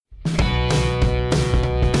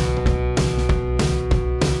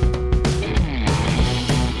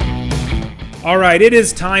All right, it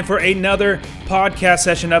is time for another podcast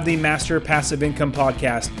session of the Master Passive Income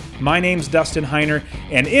Podcast. My name's Dustin Heiner,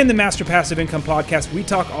 and in the Master Passive Income Podcast, we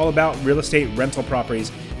talk all about real estate rental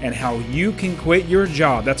properties and how you can quit your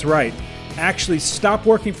job. That's right. Actually stop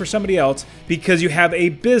working for somebody else because you have a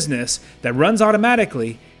business that runs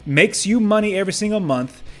automatically, makes you money every single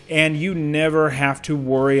month, and you never have to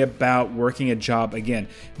worry about working a job again.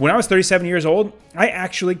 When I was 37 years old, I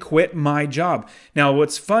actually quit my job. Now,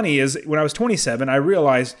 what's funny is when I was 27, I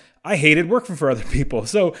realized I hated working for other people.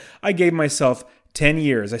 So I gave myself 10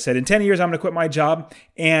 years. I said, in 10 years, I'm going to quit my job.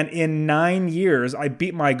 And in 9 years, I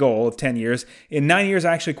beat my goal of 10 years. In 9 years,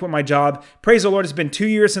 I actually quit my job. Praise the Lord, it's been 2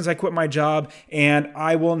 years since I quit my job, and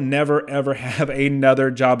I will never, ever have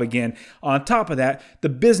another job again. On top of that, the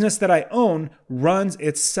business that I own runs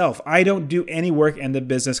itself. I don't do any work, and the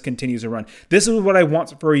business continues to run. This is what I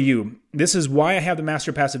want for you. This is why I have the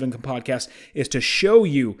Master Passive Income Podcast, is to show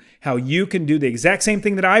you how you can do the exact same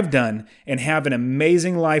thing that I've done and have an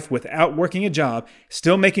amazing life without working a job,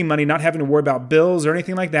 still making money, not having to worry about bills or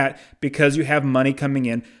anything like that, because you have money coming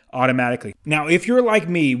in automatically. Now, if you're like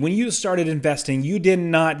me, when you started investing, you did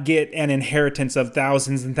not get an inheritance of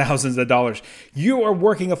thousands and thousands of dollars. You are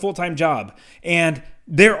working a full-time job, and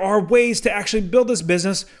there are ways to actually build this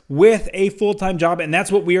business with a full-time job, and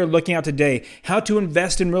that's what we are looking at today. How to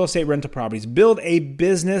invest in real estate rental properties. Build a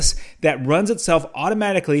business that runs itself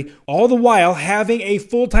automatically, all the while having a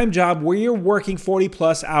full-time job where you're working 40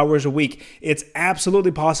 plus hours a week. It's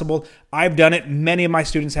absolutely possible. I've done it. Many of my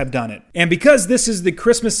students have done it. And because this is the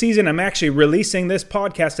Christmas season, I'm actually releasing this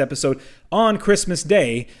podcast episode on Christmas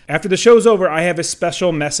Day. After the show's over, I have a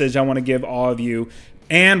special message I want to give all of you.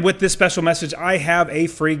 And with this special message, I have a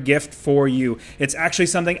free gift for you. It's actually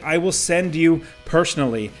something I will send you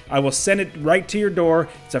personally. I will send it right to your door.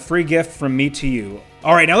 It's a free gift from me to you.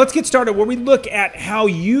 All right, now let's get started where we look at how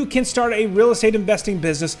you can start a real estate investing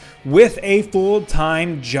business with a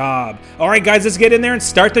full-time job. All right, guys, let's get in there and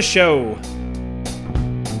start the show.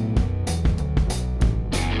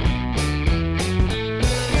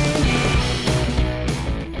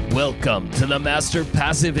 Welcome to the Master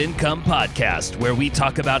Passive Income Podcast, where we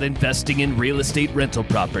talk about investing in real estate rental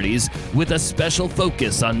properties with a special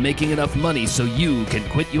focus on making enough money so you can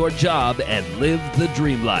quit your job and live the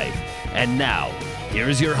dream life. And now,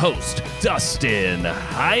 here's your host, Dustin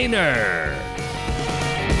Heiner.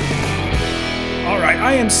 All right,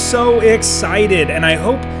 I am so excited, and I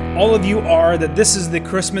hope all of you are, that this is the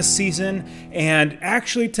Christmas season. And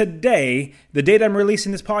actually today, the date I'm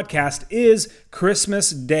releasing this podcast is Christmas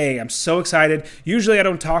Day. I'm so excited. Usually I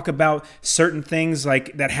don't talk about certain things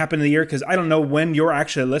like that happen in the year because I don't know when you're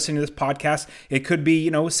actually listening to this podcast. It could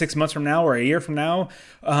be, 6 months from now or a year from now.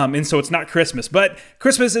 And so it's not Christmas. But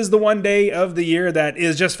Christmas is the one day of the year that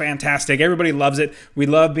is just fantastic. Everybody loves it. We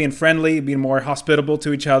love being friendly, being more hospitable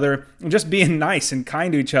to each other, and just being nice and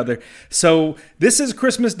kind to each other. So this is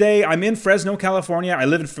Christmas Day. I'm in Fresno, California. I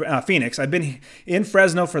live in Phoenix. I've been in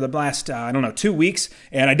Fresno for the last, 2 weeks,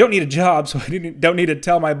 and I don't need a job, so I don't need to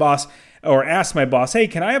tell my boss or ask my boss, hey,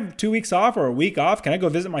 can I have 2 weeks off or a week off? Can I go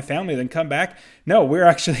visit my family, then come back? No,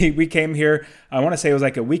 we came here, I want to say it was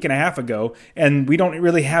like a week and a half ago, and we don't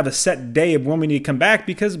really have a set day of when we need to come back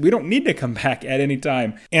because we don't need to come back at any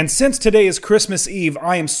time. And since today is Christmas Eve,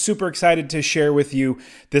 I am super excited to share with you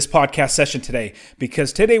this podcast session today,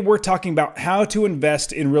 because today we're talking about how to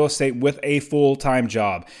invest in real estate with a full-time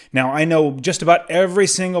job. Now, I know just about every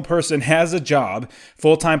single person has a job,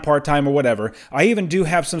 full-time, part-time, or whatever. I even do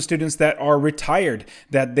have some students that are retired,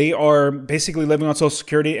 that they are basically living on Social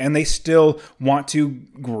Security, and they still want to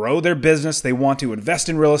grow their business. They want to invest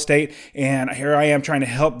in real estate. And here I am trying to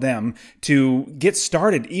help them to get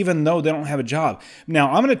started, even though they don't have a job.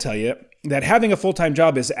 Now, I'm going to tell you that having a full-time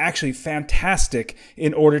job is actually fantastic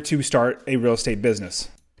in order to start a real estate business.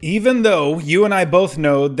 Even though you and I both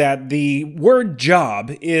know that the word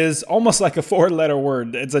job is almost like a 4-letter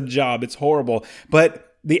word. It's a job. It's horrible. But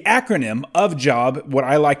the acronym of job, what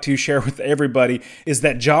I like to share with everybody, is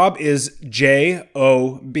that job is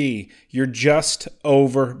J-O-B. You're just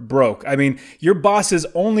over broke. I mean, your boss is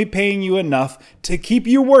only paying you enough to keep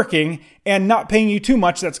you working and not paying you too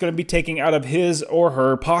much that's going to be taking out of his or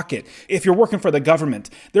her pocket. If you're working for the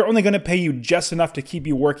government, they're only going to pay you just enough to keep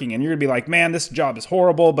you working. And you're going to be like, man, this job is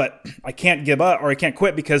horrible, but I can't give up or I can't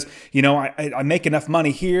quit because, I make enough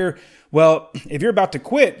money here. Well, if you're about to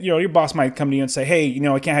quit, your boss might come to you and say, hey,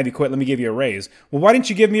 I can't have you quit. Let me give you a raise. Well, why didn't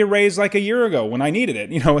you give me a raise like a year ago when I needed it?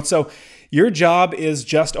 And so your job is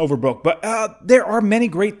just over broke. But there are many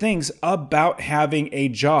great things about having a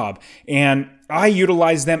job. And I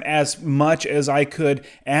utilized them as much as I could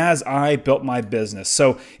as I built my business.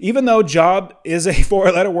 So even though job is a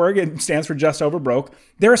 4-letter word, it stands for just over broke,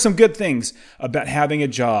 there are some good things about having a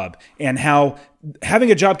job and how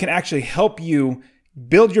having a job can actually help you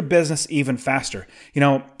build your business even faster.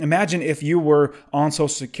 Imagine if you were on Social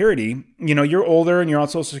Security, you're older and you're on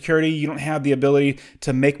Social Security, you don't have the ability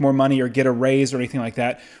to make more money or get a raise or anything like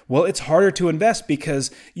that. Well, it's harder to invest because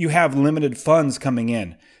you have limited funds coming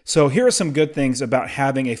in. So here are some good things about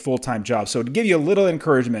having a full-time job. So to give you a little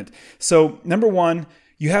encouragement. So number one,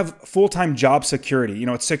 you have full-time job security.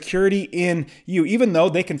 It's security in you. Even though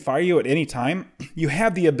they can fire you at any time, you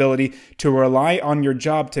have the ability to rely on your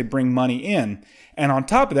job to bring money in. And on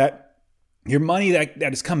top of that, your money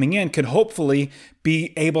that is coming in could hopefully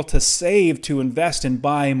be able to save to invest and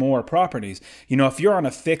buy more properties. If you're on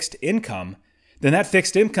a fixed income, then that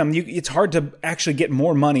fixed income, it's hard to actually get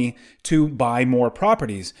more money to buy more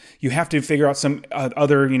properties. You have to figure out some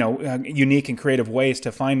other, unique and creative ways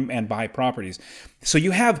to find and buy properties. So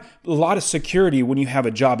you have a lot of security when you have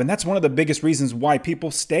a job. And that's one of the biggest reasons why people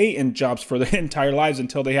stay in jobs for their entire lives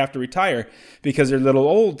until they have to retire, because they're a little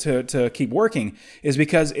old to keep working, is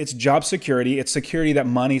because it's job security. It's security that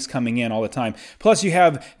money's coming in all the time. Plus you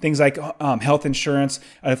have things like health insurance.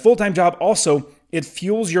 A full-time job also, it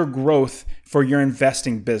fuels your growth for your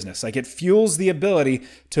investing business. Like it fuels the ability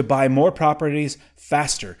to buy more properties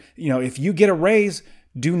faster. If you get a raise,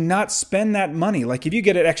 do not spend that money. Like if you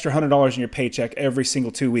get an extra $100 in your paycheck every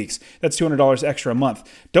single 2 weeks, that's $200 extra a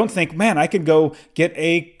month. Don't think, man, I could go get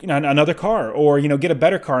another car or, get a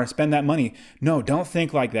better car and spend that money. No, don't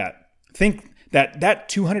think like that. Think that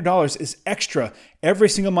 $200 is extra every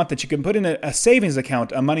single month that you can put in a savings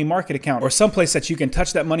account, a money market account, or someplace that you can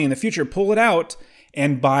touch that money in the future, pull it out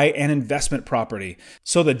and buy an investment property.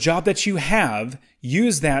 So the job that you have,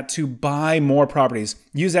 use that to buy more properties.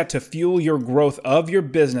 Use that to fuel your growth of your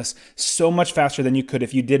business so much faster than you could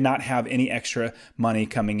if you did not have any extra money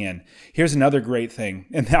coming in. Here's another great thing,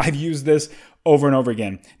 and I've used this over and over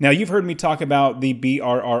again. Now, you've heard me talk about the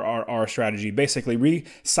BRRRR strategy, basically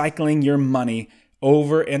recycling your money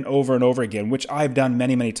over and over and over again, which I've done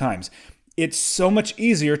many, many times. It's so much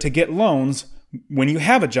easier to get loans when you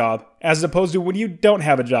have a job as opposed to when you don't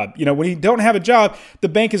have a job. When you don't have a job, the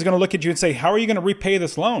bank is going to look at you and say, how are you going to repay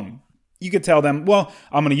this loan? You could tell them, well,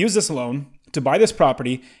 I'm going to use this loan to buy this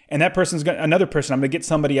property, and that person's another person, I'm going to get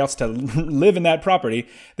somebody else to live in that property.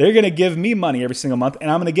 They're going to give me money every single month,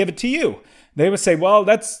 and I'm going to give it to you. They would say, well,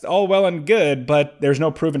 that's all well and good, but there's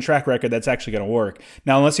no proven track record that's actually going to work.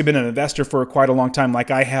 Now, unless you've been an investor for quite a long time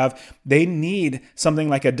like I have, they need something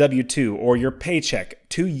like a W-2 or your paycheck,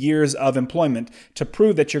 2 years of employment to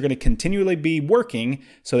prove that you're going to continually be working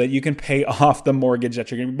so that you can pay off the mortgage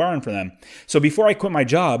that you're going to be borrowing from them. So before I quit my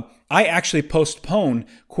job, I actually postponed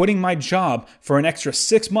quitting my job for an extra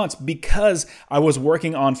 6 months because I was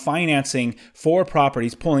working on financing 4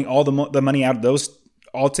 properties, pulling all the money out of those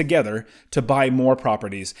all together to buy more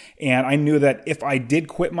properties. And I knew that if I did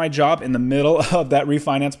quit my job in the middle of that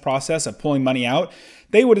refinance process of pulling money out,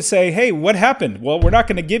 they would say, hey, what happened? Well, we're not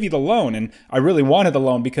going to give you the loan. And I really wanted the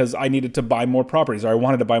loan because I needed to buy more properties, or I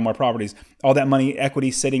wanted to buy more properties. All that money,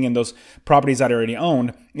 equity sitting in those properties that I already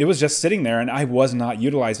owned, it was just sitting there and I was not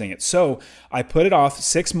utilizing it. So I put it off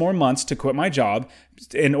 6 more months to quit my job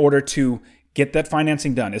in order to get that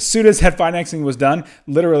financing done. As soon as that financing was done,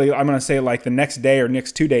 literally, I'm going to say like the next day or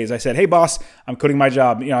next 2 days, I said, hey boss, I'm quitting my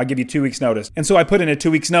job. I'll give you 2 weeks notice. And so I put in a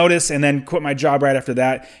 2 weeks notice and then quit my job right after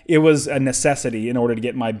that. It was a necessity in order to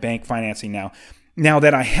get my bank financing now. Now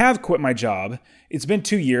that I have quit my job, it's been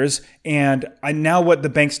 2 years, and now what the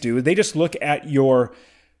banks do, they just look at your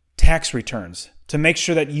tax returns to make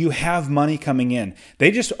sure that you have money coming in.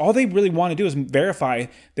 All they really want to do is verify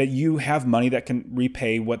that you have money that can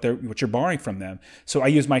repay what you're borrowing from them. So I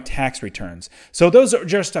use my tax returns. So those are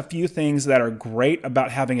just a few things that are great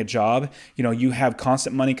about having a job. You have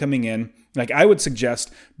constant money coming in. Like I would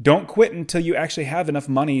suggest, don't quit until you actually have enough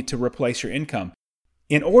money to replace your income.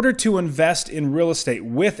 In order to invest in real estate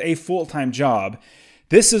with a full-time job,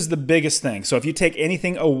 this is the biggest thing. So if you take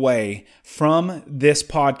anything away from this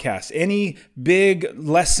podcast, any big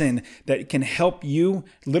lesson that can help you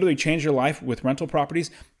literally change your life with rental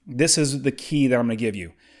properties, this is the key that I'm going to give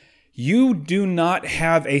you. You do not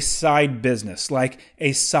have a side business like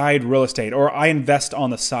a side real estate or I invest on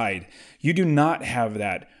the side. You do not have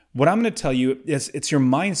that. What I'm going to tell you is it's your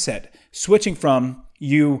mindset switching from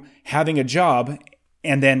you having a job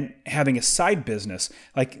and then having a side business.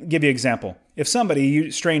 Like, give you an example. If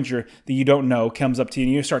somebody, stranger that you don't know, comes up to you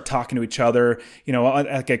and you start talking to each other,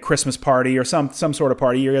 like a Christmas party or some sort of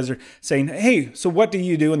party, you guys are saying, hey, so what do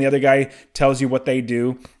you do? And the other guy tells you what they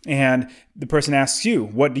do. And the person asks you,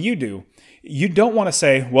 what do you do? You don't want to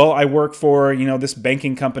say, well, I work for, this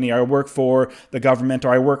banking company, or I work for the government, or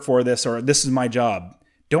I work for this, or this is my job.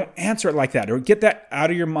 Don't answer it like that, or get that out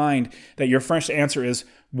of your mind that your first answer is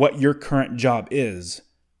what your current job is.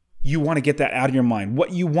 You want to get that out of your mind.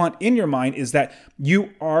 What you want in your mind is that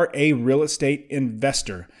you are a real estate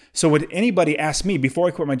investor. So when anybody asks me before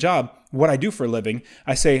I quit my job what I do for a living,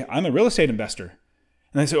 I say, I'm a real estate investor.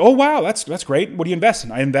 And they say, oh, wow, that's great. What do you invest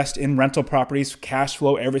in? I invest in rental properties, cash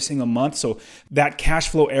flow every single month. So that cash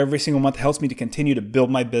flow every single month helps me to continue to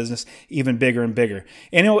build my business even bigger and bigger.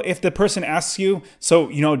 And if the person asks you, so,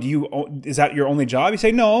 is that your only job? You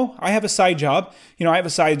say, no, I have a side job. I have a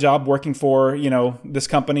side job working for, this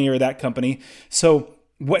company or that company. So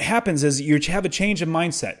what happens is you have a change of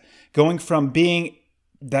mindset, going from being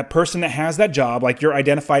that person that has that job, like you're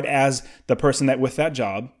identified as the person that with that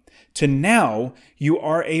job, to now you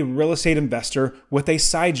are a real estate investor with a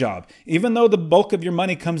side job. Even though the bulk of your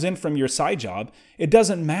money comes in from your side job, it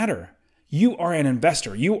doesn't matter. You are an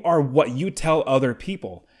investor. You are what you tell other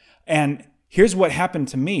people. And here's what happened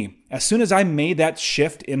to me. As soon as I made that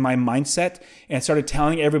shift in my mindset and started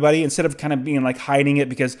telling everybody, instead of kind of being like hiding it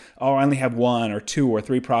because, oh, I only have 1 or 2 or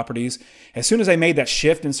 3 properties. As soon as I made that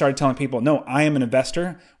shift and started telling people, no, I am an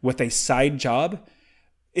investor with a side job,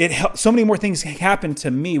 it helped. So many more things happened to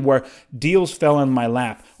me where deals fell in my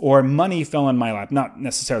lap or money fell in my lap. Not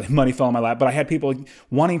necessarily money fell in my lap, but I had people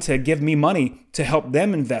wanting to give me money to help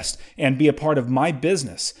them invest and be a part of my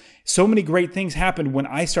business. So many great things happened when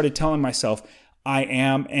I started telling myself, I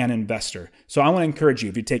am an investor. So I want to encourage you,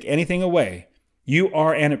 if you take anything away, you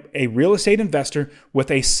are a real estate investor with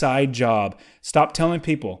a side job. Stop telling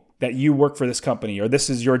people that you work for this company or this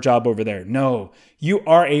is your job over there. No, you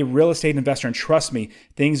are a real estate investor, and trust me,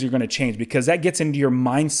 things are going to change because that gets into your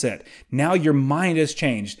mindset. Now your mind has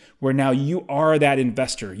changed where now you are that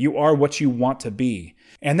investor. You are what you want to be.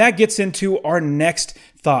 And that gets into our next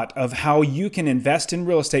thought of how you can invest in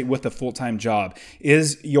real estate with a full-time job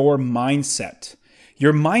is your mindset.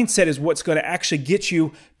 Your mindset is what's going to actually get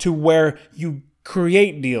you to where you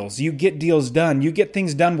create deals. You get deals done. You get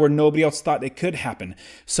things done where nobody else thought it could happen.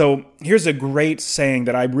 So here's a great saying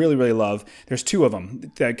that I really, really love. There's 2 of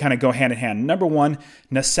them that kind of go hand in hand. Number 1,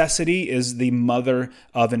 necessity is the mother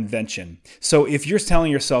of invention. So if you're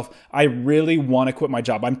telling yourself, I really want to quit my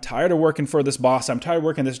job. I'm tired of working for this boss. I'm tired of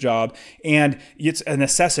working this job. And it's a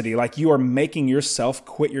necessity, like you are making yourself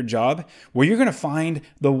quit your job, well, you're going to find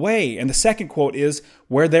the way. And the second quote is,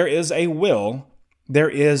 where there is a will, there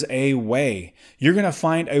is a way. You're going to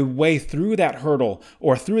find a way through that hurdle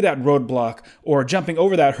or through that roadblock or jumping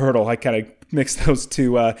over that hurdle. I kind of mixed those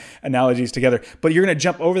 2 analogies together. But you're going to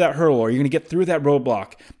jump over that hurdle or you're going to get through that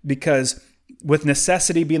roadblock because with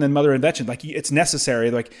necessity being the mother of invention, like it's necessary.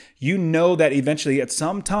 Like that eventually at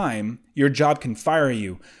some time your job can fire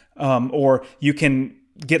you or you can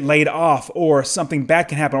get laid off or something bad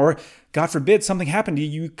can happen or God forbid something happened to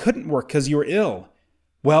you. You couldn't work because you were ill.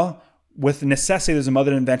 Well, with necessity, there's a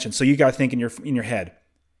mother of invention. So you got to think in your head,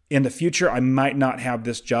 in the future, I might not have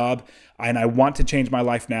this job and I want to change my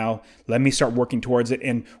life now. Let me start working towards it.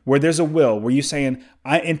 And where there's a will, where you saying,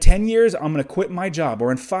 in 10 years, I'm going to quit my job,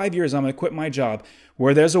 or in 5 years, I'm going to quit my job.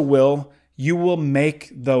 Where there's a will, you will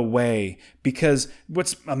make the way. Because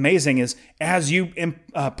what's amazing is as you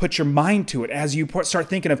put your mind to it, as you start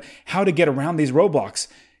thinking of how to get around these roadblocks,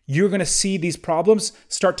 you're going to see these problems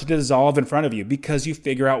start to dissolve in front of you because you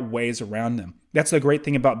figure out ways around them. That's the great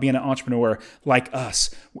thing about being an entrepreneur like us.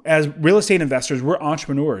 As real estate investors, we're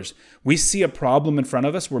entrepreneurs. We see a problem in front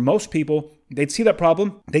of us where most people, they'd see that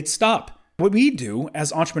problem, they'd stop. What we do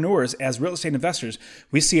as entrepreneurs, as real estate investors,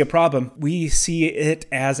 we see a problem, we see it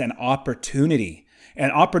as an opportunity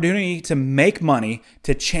to make money,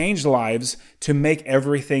 to change lives, to make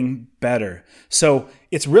everything better. So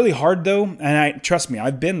it's really hard though, and trust me,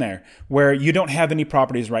 I've been there, where you don't have any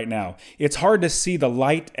properties right now. It's hard to see the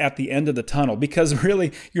light at the end of the tunnel because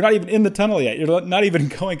really you're not even in the tunnel yet. You're not even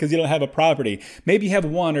going because you don't have a property. Maybe you have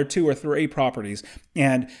 1 or 2 or 3 properties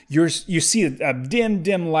and you see a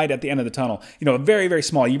dim light at the end of the tunnel. Very, very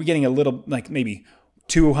small. You're getting a little, like maybe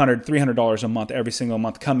 $200, $300 a month every single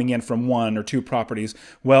month coming in from 1 or 2 properties.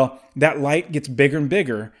 Well, that light gets bigger and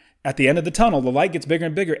bigger. At the end of the tunnel, the light gets bigger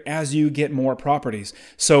and bigger as you get more properties.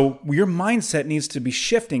 So your mindset needs to be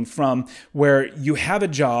shifting from where you have a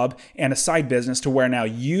job and a side business to where now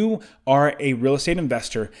you are a real estate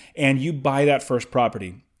investor and you buy that first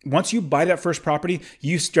property. Once you buy that first property,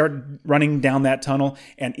 you start running down that tunnel,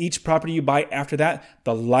 and each property you buy after that,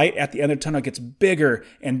 the light at the end of the tunnel gets bigger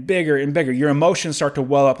and bigger and bigger. Your emotions start to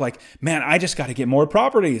well up like, man, I just got to get more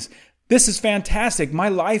properties. This is fantastic. My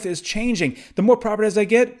life is changing. The more properties I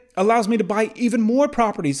get allows me to buy even more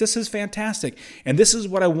properties. This is fantastic. And this is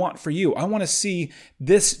what I want for you. I want to see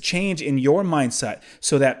this change in your mindset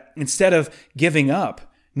so that instead of giving up,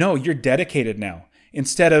 no, you're dedicated now.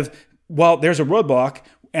 Instead of, well, there's a roadblock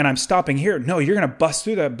and I'm stopping here. No, you're going to bust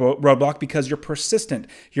through that roadblock because you're persistent.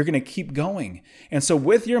 You're going to keep going. And so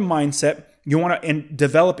with your mindset, you want to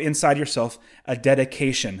develop inside yourself a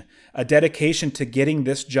dedication to getting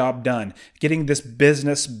this job done, getting this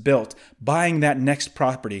business built, buying that next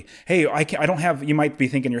property. Hey, I don't have, you might be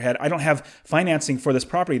thinking in your head, I don't have financing for this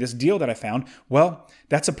property, this deal that I found. Well,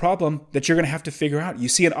 that's a problem that you're going to have to figure out. You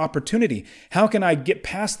see an opportunity. How can I get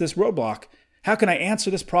past this roadblock? How can I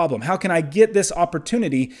answer this problem? How can I get this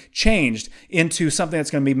opportunity changed into something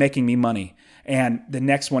that's going to be making me money? And the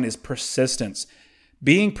next one is persistence.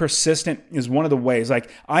 Being persistent is one of the ways.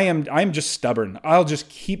 Like I'm just stubborn. I'll just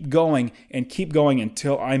keep going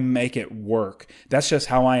until I make it work. That's just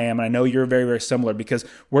how I am. And I know you're very, very similar because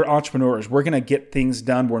we're entrepreneurs. We're going to get things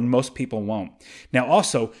done where most people won't. Now,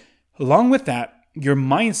 also, along with that, your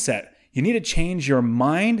mindset. You need to change your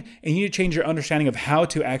mind and you need to change your understanding of how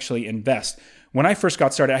to actually invest. When I first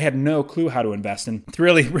got started, I had no clue how to invest. And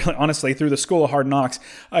really, honestly, through the School of Hard Knocks,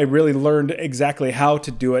 I really learned exactly how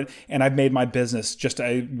to do it. And I've made my business just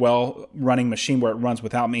a well-running machine where it runs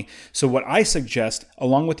without me. So what I suggest,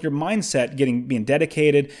 along with your mindset, being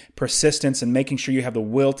dedicated, persistence, and making sure you have the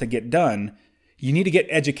will to get done, you need to get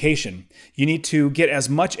education. You need to get as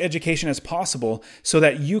much education as possible so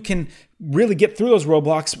that you can really get through those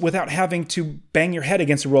roadblocks without having to bang your head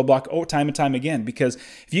against a roadblock time and time again. Because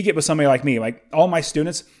if you get with somebody like me, like all my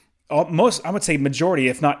students, most, I would say majority,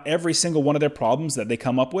 if not every single one of their problems that they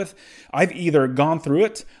come up with, I've either gone through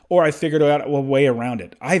it or I figured out a way around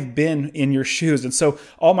it. I've been in your shoes. And so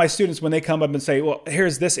all my students, when they come up and say, well,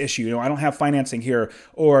 here's this issue, I don't have financing here,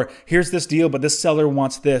 or here's this deal, but this seller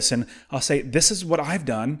wants this. And I'll say, this is what I've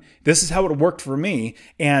done. This is how it worked for me.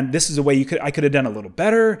 And this is a way I could have done a little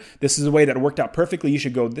better. This is a way that worked out perfectly. You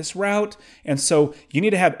should go this route. And so you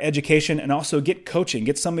need to have education and also get coaching,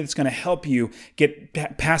 get somebody that's going to help you get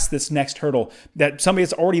past this next hurdle, that somebody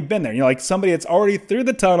that's already been there, like somebody that's already through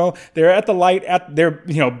the tunnel, they're at the light, they're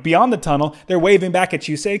beyond the tunnel, they're waving back at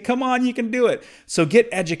you, say, come on, you can do it. So get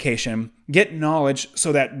education, get knowledge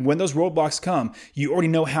so that when those roadblocks come, you already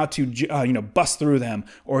know how to bust through them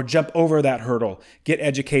or jump over that hurdle. Get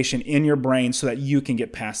education in your brain so that you can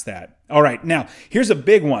get past that. All right, now here's a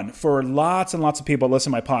big one for lots and lots of people that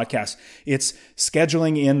listen to my podcast. It's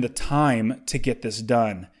scheduling in the time to get this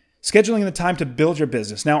done. Scheduling the time to build your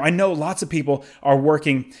business. Now, I know lots of people are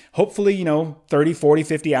working, hopefully, 30, 40,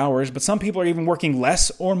 50 hours, but some people are even working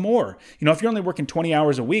less or more. If you're only working 20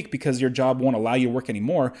 hours a week because your job won't allow you to work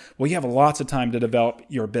anymore, well, you have lots of time to develop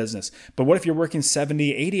your business. But what if you're working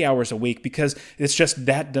 70, 80 hours a week because it's just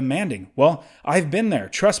that demanding? Well, I've been there.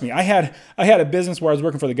 Trust me. I had a business where I was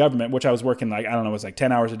working for the government, which I was working it was like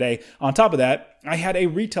 10 hours a day. On top of that, I had a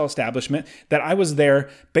retail establishment that I was there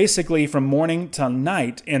basically from morning till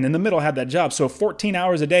night, and in the middle I had that job. So 14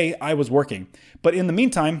 hours a day I was working. But in the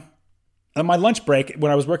meantime, on my lunch break,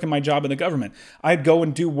 when I was working my job in the government, I'd go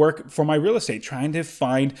and do work for my real estate, trying to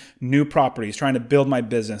find new properties, trying to build my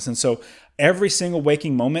business. And so every single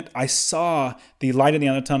waking moment, I saw the light at the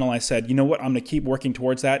end of the tunnel. I said, you know what? I'm going to keep working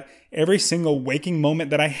towards that. Every single waking moment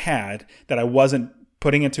that I had that I wasn't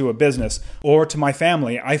putting into a business or to my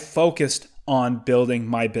family, I focused on building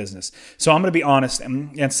my business. So I'm going to be honest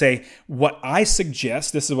and say what I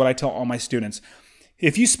suggest. This is what I tell all my students.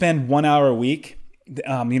 If you spend 1 hour a week,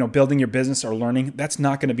 building your business or learning, that's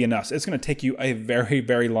not going to be enough. It's going to take you a very,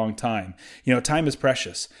 very long time. Time is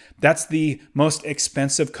precious. That's the most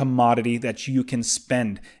expensive commodity that you can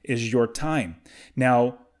spend is your time.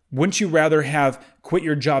 Now, wouldn't you rather have quit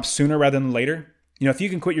your job sooner rather than later? If you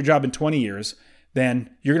can quit your job in 20 years, then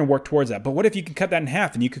you're going to work towards that. But what if you can cut that in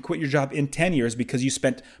half and you could quit your job in 10 years because you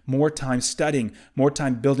spent more time studying, more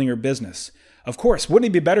time building your business? Of course, wouldn't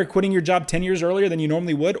it be better quitting your job 10 years earlier than you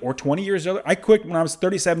normally would, or 20 years earlier? I quit when I was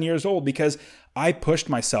 37 years old because I pushed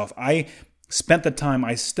myself. I spent the time,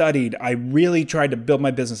 I studied, I really tried to build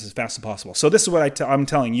my business as fast as possible. So this is what I'm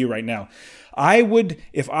telling you right now. I would,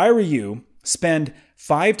 if I were you, spend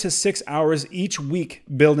 5 to 6 hours each week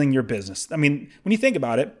building your business. I mean, when you think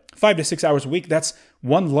about it, 5 to 6 hours a week, that's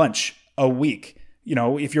one lunch a week.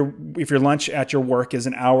 If your lunch at your work is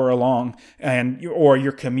an hour long or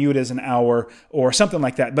your commute is an hour or something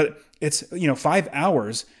like that, but it's, 5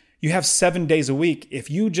 hours, You have 7 days a week.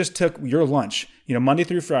 If you just took your lunch, Monday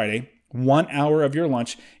through Friday, 1 hour of your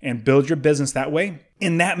lunch and build your business that way,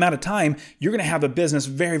 in that amount of time, you're going to have a business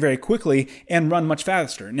very, very quickly and run much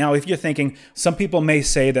faster. Now, if you're thinking, some people may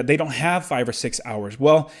say that they don't have 5 or 6 hours.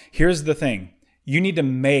 Well, here's the thing. You need to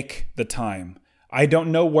make the time. I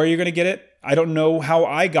don't know where you're going to get it. I don't know how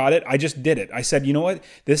I got it. I just did it. I said, you know what?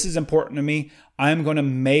 This is important to me. I'm going to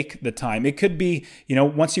make the time. It could be,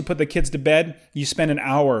 once you put the kids to bed, you spend an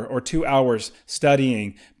hour or 2 hours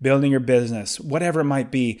studying, building your business, whatever it might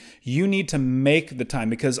be. You need to make the time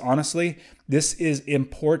because honestly, this is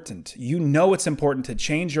important. It's important to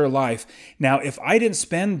change your life. Now, if I didn't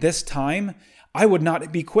spend this time, I would not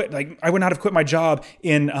have quit my job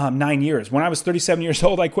in 9 years. When I was 37 years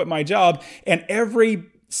old, I quit my job, and every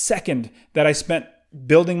second that I spent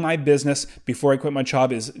building my business before I quit my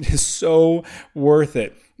job is so worth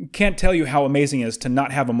it. Can't tell you how amazing it is to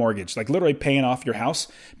not have a mortgage, like literally paying off your house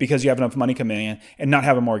because you have enough money coming in and not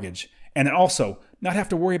have a mortgage. And then also not have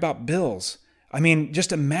to worry about bills. I mean,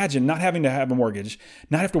 just imagine not having to have a mortgage,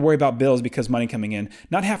 not have to worry about bills because money coming in,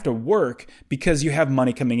 not have to work because you have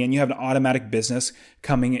money coming in. You have an automatic business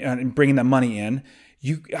coming in and bringing that money in.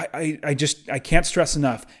 I can't stress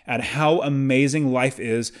enough at how amazing life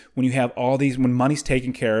is when you have all these, when money's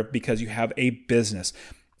taken care of because you have a business.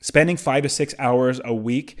 Spending 5 to 6 hours a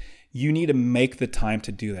week, you need to make the time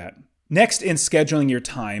to do that. Next, in scheduling your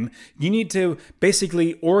time, you need to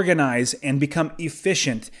basically organize and become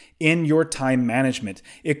efficient in your time management.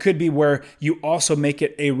 It could be where you also make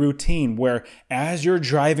it a routine where as you're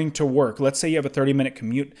driving to work, let's say you have a 30-minute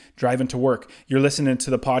commute driving to work, you're listening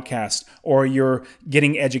to the podcast, or you're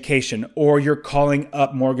getting education, or you're calling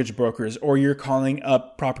up mortgage brokers, or you're calling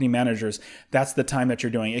up property managers. That's the time that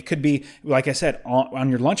you're doing. It could be, like I said, on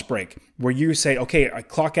your lunch break, where you say, okay, I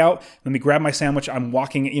clock out, let me grab my sandwich, I'm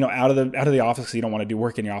walking out of the office, because you don't want to do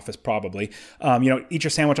work in your office probably. Eat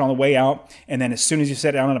your sandwich on the way out, and then as soon as you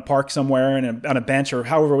sit down in a park somewhere and on a bench or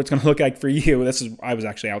however it's going to look like for you, I was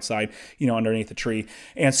actually outside, underneath the tree.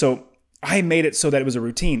 And so I made it so that it was a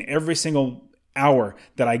routine. Every single hour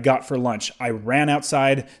that I got for lunch, I ran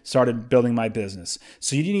outside, started building my business.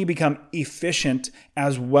 So you need to become efficient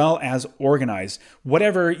as well as organized.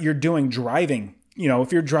 Whatever you're doing, driving,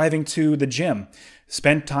 if you're driving to the gym,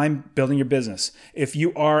 spend time building your business. If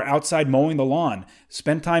you are outside mowing the lawn,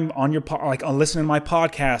 spend time on your listening to my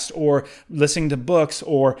podcast or listening to books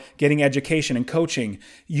or getting education and coaching.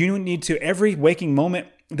 You need to, every waking moment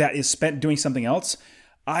that is spent doing something else,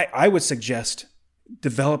 I would suggest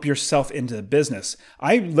develop yourself into the business.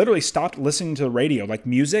 I literally stopped listening to the radio, like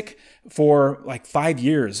music, for like 5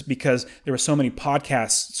 years because there were so many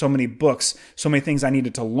podcasts, so many books, so many things I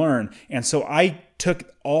needed to learn. And so I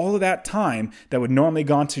took all of that time that would normally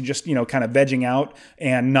gone to just, kind of vegging out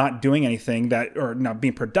and not doing anything or not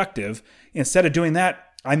being productive. Instead of doing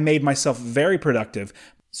that, I made myself very productive.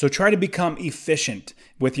 So try to become efficient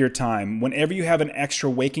with your time. Whenever you have an extra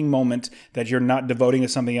waking moment that you're not devoting to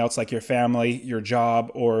something else like your family, your job,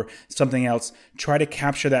 or something else, try to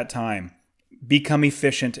capture that time. Become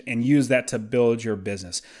efficient and use that to build your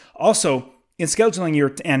business. Also, in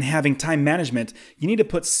scheduling and having time management, you need to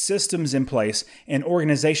put systems in place and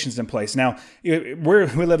organizations in place. Now, we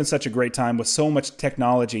live in such a great time with so much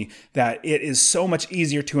technology that it is so much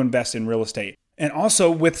easier to invest in real estate. And also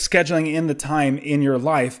with scheduling in the time in your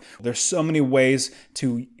life, there's so many ways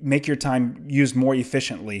to make your time used more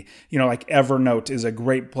efficiently. Like Evernote is a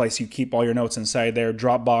great place. You keep all your notes inside there.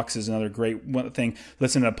 Dropbox is another great thing.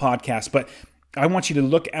 Listen to a podcast. But I want you to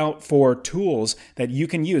look out for tools that you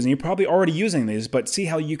can use. And you're probably already using these, but see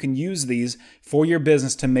how you can use these for your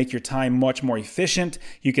business to make your time much more efficient.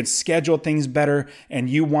 You can schedule things better, and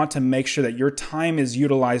you want to make sure that your time is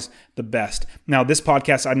utilized the best. Now, this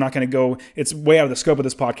podcast, I'm not going to go, it's way out of the scope of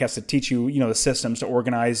this podcast to teach you, the systems to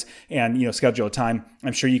organize and, schedule a time.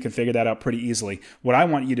 I'm sure you can figure that out pretty easily. What I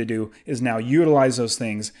want you to do is now utilize those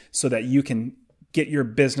things so that you can get your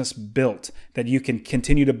business built, that you can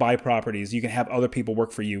continue to buy properties, you can have other people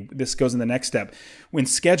work for you. This goes in the next step. When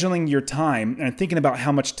scheduling your time and thinking about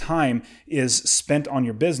how much time is spent on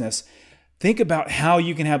your business, think about how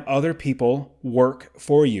you can have other people work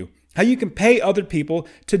for you, how you can pay other people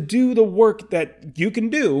to do the work that you can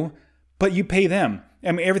do, but you pay them.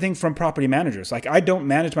 I mean, everything from property managers. Like, I don't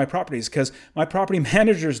manage my properties because my property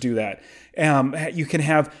managers do that. You can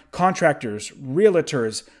have contractors,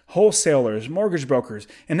 realtors, wholesalers, mortgage brokers.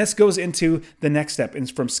 And this goes into the next step. And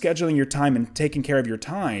from scheduling your time and taking care of your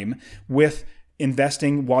time with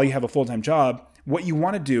investing while you have a full-time job, what you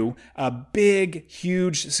want to do, a big,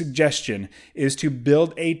 huge suggestion, is to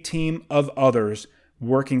build a team of others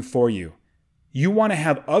working for you. You want to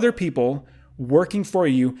have other people working for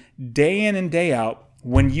you day in and day out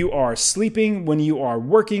when you are sleeping, when you are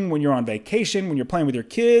working, when you're on vacation, when you're playing with your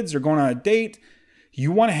kids or going on a date.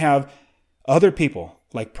 You want to have other people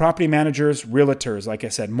like property managers, realtors, like I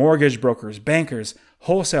said, mortgage brokers, bankers,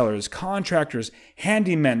 wholesalers, contractors,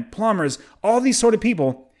 handymen, plumbers, all these sort of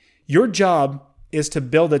people. Your job is to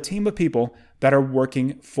build a team of people that are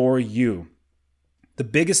working for you. The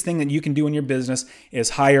biggest thing that you can do in your business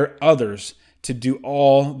is hire others to do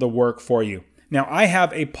all the work for you. Now, I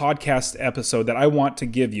have a podcast episode that I want to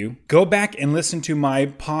give you. Go back and listen to my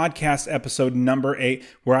podcast episode number 8,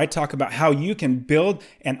 where I talk about how you can build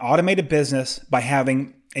an automated business by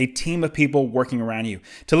having a team of people working around you.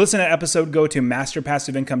 To listen to that episode, go to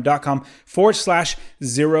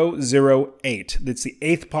masterpassiveincome.com/008. That's the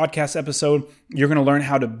 8th podcast episode. You're going to learn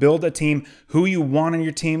how to build a team, who you want on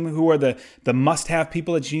your team, who are the must-have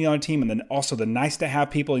people that you need on a team, and then also the nice-to-have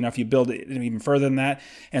people, if you build it even further than that.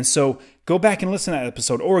 And so go back and listen to that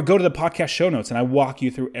episode, or go to the podcast show notes, and I walk you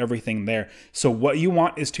through everything there. So what you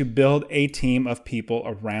want is to build a team of people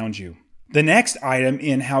around you. The next item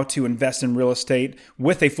in how to invest in real estate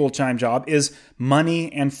with a full-time job is money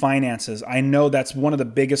and finances. I know that's one of the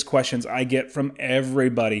biggest questions I get from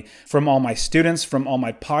everybody, from all my students, from all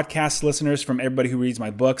my podcast listeners, from everybody who reads my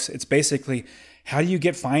books. It's basically, how do you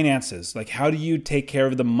get finances? Like, how do you take care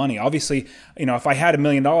of the money? Obviously, if I had $1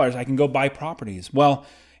 million, I can go buy properties. Well,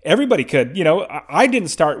 everybody could. I didn't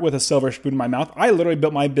start with a silver spoon in my mouth. I literally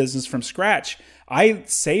built my business from scratch. I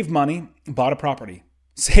saved money, bought a property.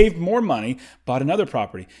 Saved more money, bought another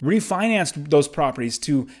property, refinanced those properties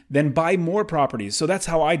to then buy more properties. So that's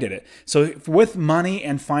how I did it. So with money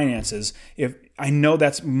and finances, if I know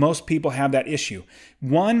that's most people have that issue.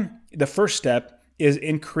 The first step is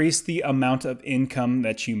increase the amount of income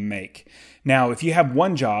that you make. Now, if you have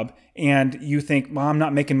one job and you think, well, I'm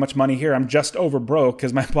not making much money here, I'm just over broke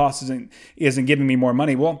because my boss isn't giving me more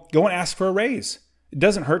money. Well, go and ask for a raise. It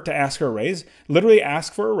doesn't hurt to ask for a raise. Literally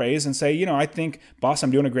ask for a raise and say, I think, boss,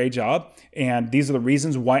 I'm doing a great job, and these are the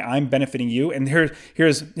reasons why I'm benefiting you. And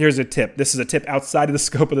here's a tip. This is a tip outside of the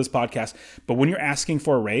scope of this podcast. But when you're asking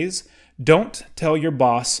for a raise, don't tell your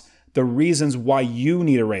boss the reasons why you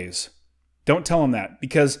need a raise. Don't tell him that,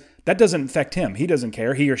 because that doesn't affect him. He doesn't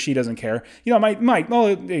care. He or she doesn't care.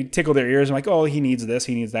 They tickle their ears and like, oh, he needs this,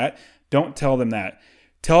 he needs that. Don't tell them that.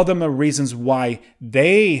 Tell them the reasons why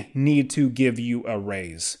they need to give you a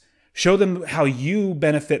raise. Show them how you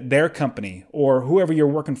benefit their company or whoever you're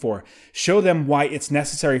working for. Show them why it's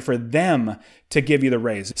necessary for them to give you the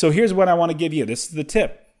raise. So here's what I want to give you. This is the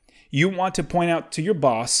tip. You want to point out to your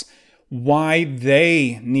boss why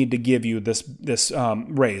they need to give you this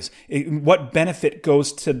raise. What benefit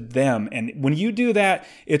goes to them. And when you do that,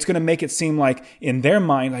 it's going to make it seem like in their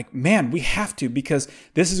mind, like, man, we have to, because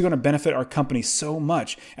this is going to benefit our company so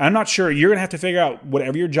much. And I'm not sure, you're going to have to figure out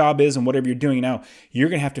whatever your job is and whatever you're doing now, you're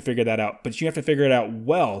going to have to figure that out. But you have to figure it out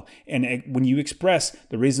well. And when you express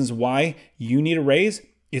the reasons why you need a raise,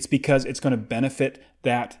 it's because it's going to benefit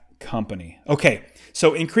that company. Okay,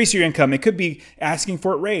 so increase your income. It could be asking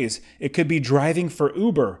for a raise. It could be driving for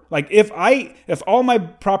Uber. Like if all my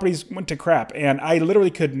properties went to crap and I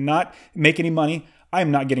literally could not make any money,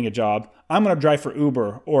 I'm not getting a job. I'm going to drive for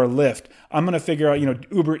Uber or Lyft. I'm going to figure out,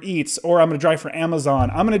 Uber Eats, or I'm going to drive for Amazon.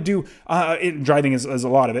 I'm going to do, driving is a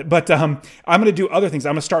lot of it, but I'm going to do other things.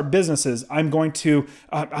 I'm going to start businesses. I'm going to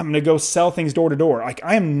go sell things door to door. Like,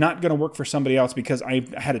 I am not going to work for somebody else because I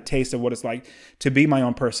had a taste of what it's like to be my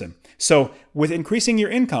own person. So with increasing your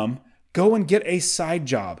income, go and get a side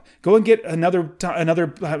job. Go and get another,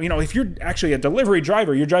 if you're actually a delivery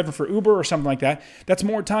driver, you're driving for Uber or something like that, that's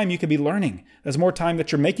more time you could be learning. That's more time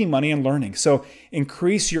that you're making money and learning. So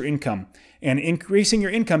increase your income. And increasing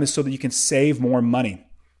your income is so that you can save more money.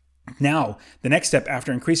 Now, the next step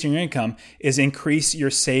after increasing your income is increase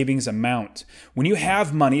your savings amount. When you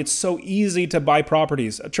have money, it's so easy to buy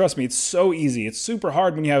properties. Trust me, it's so easy. It's super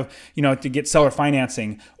hard when you have, to get seller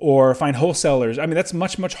financing or find wholesalers. I mean, that's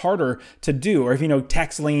much, much harder to do, or if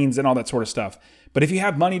tax liens and all that sort of stuff. But if you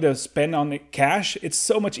have money to spend on the cash, it's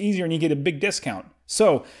so much easier and you get a big discount.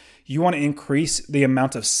 So you want to increase the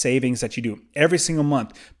amount of savings that you do. Every single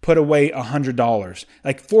month, put away $100.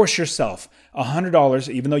 Like, force yourself $100,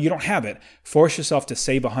 even though you don't have it, force yourself to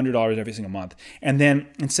save $100 every single month. And then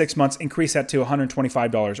in 6 months, increase that to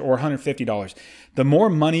 $125 or $150. The more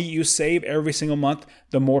money you save every single month,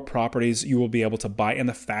 the more properties you will be able to buy and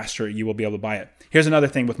the faster you will be able to buy it. Here's another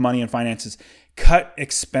thing with money and finances. Cut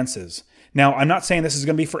expenses. Now, I'm not saying this is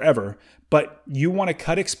going to be forever, but you want to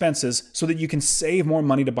cut expenses so that you can save more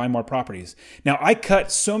money to buy more properties. Now, I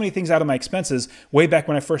cut so many things out of my expenses way back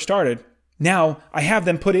when I first started. Now I have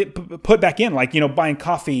them put back in, like, buying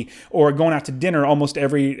coffee or going out to dinner almost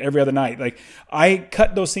every other night. Like, I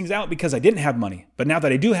cut those things out because I didn't have money. But now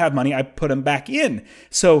that I do have money, I put them back in.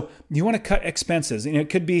 So you want to cut expenses. It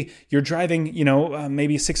could be you're driving,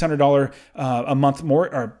 maybe $600 a month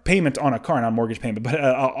more or payment on a car, not a mortgage payment, but an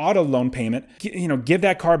auto loan payment. Give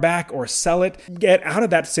that car back or sell it. Get out of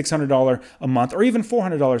that $600 a month or even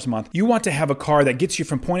 $400 a month. You want to have a car that gets you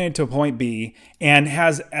from point A to point B and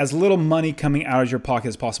has as little money coming out of your pocket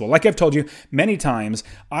as possible. Like I've told you many times,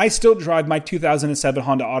 I still drive my 2007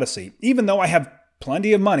 Honda Odyssey, even though I have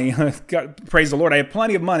plenty of money. God, praise the Lord, I have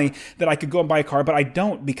plenty of money that I could go and buy a car, but I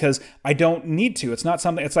don't, because I don't need to. It's not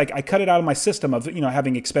something, it's like I cut it out of my system of,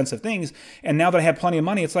 having expensive things. And now that I have plenty of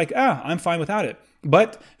money, it's like, I'm fine without it.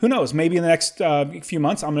 But who knows, maybe in the next few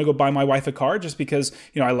months, I'm going to go buy my wife a car just because,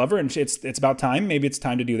 I love her and it's about time. Maybe it's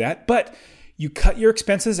time to do that. But you cut your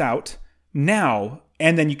expenses out now,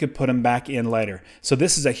 and then you could put them back in later. So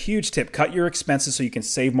this is a huge tip. Cut your expenses so you can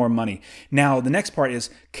save more money. Now, the next part is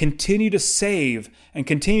continue to save and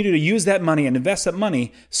continue to use that money and invest that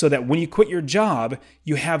money so that when you quit your job,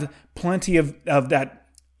 you have plenty of that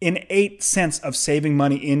innate sense of saving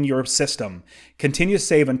money in your system. Continue to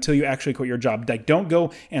save until you actually quit your job. Like, don't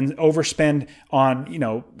go and overspend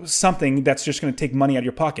on, something that's just going to take money out of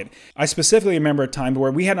your pocket. I specifically remember a time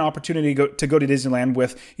where we had an opportunity to go to Disneyland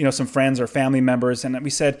with, some friends or family members. And we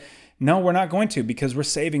said, no, we're not going to, because we're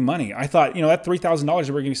saving money. I thought, that $3,000 that we're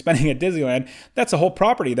going to be spending at Disneyland, that's a whole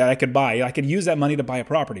property that I could buy. I could use that money to buy a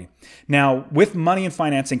property. Now, with money and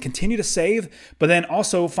financing, continue to save, but then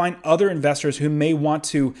also find other investors who may want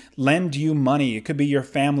to lend you money. It could be your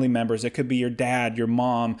family members. It could be your dad, your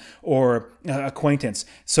mom, or acquaintance.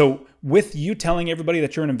 So with you telling everybody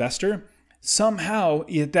that you're an investor, somehow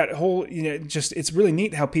that whole, it's really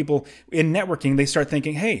neat how people in networking, they start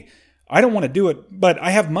thinking, hey, I don't want to do it, but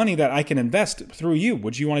I have money that I can invest through you.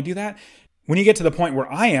 Would you want to do that? When you get to the point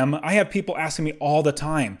where I am, I have people asking me all the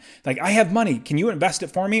time, like, I have money. Can you invest it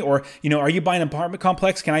for me? Or, are you buying an apartment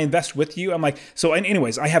complex? Can I invest with you? I'm like, so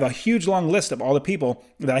anyways, I have a huge long list of all the people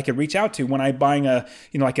that I could reach out to when I'm buying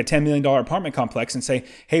like a $10 million apartment complex and say,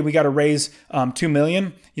 hey, we got to raise $2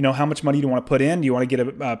 million. How much money do you want to put in? Do you want to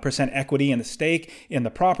get a percent equity in the stake in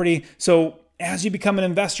the property? So as you become an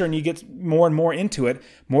investor and you get more and more into it,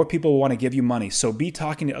 more people will want to give you money. So be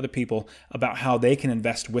talking to other people about how they can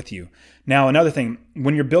invest with you. Now, another thing,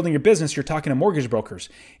 when you're building your business, you're talking to mortgage brokers.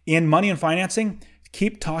 In money and financing,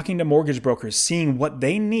 keep talking to mortgage brokers, seeing what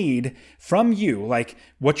they need from you, like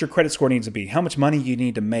what your credit score needs to be, how much money you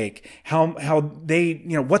need to make, how they,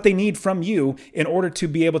 what they need from you in order to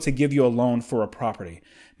be able to give you a loan for a property.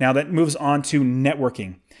 Now that moves on to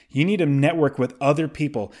networking. You need to network with other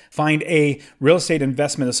people. Find a real estate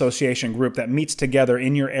investment association group that meets together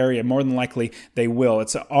in your area. More than likely, they will.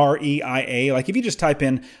 It's a REIA. Like if you just type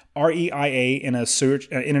in REIA in a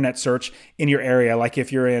search, internet search in your area, like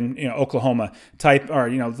if you're in Oklahoma,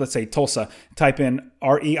 let's say Tulsa, type in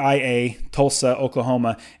REIA Tulsa,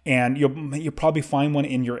 Oklahoma, and you'll probably find one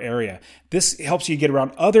in your area. This helps you get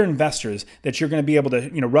around other investors that you're going to be able to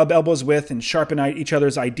rub elbows with and sharpen each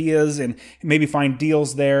other's ideas and maybe find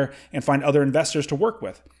deals there and find other investors to work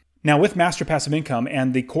with. Now, with Master Passive Income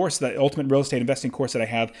and the course, the Ultimate Real Estate Investing course that I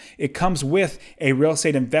have, it comes with a real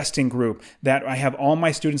estate investing group that I have all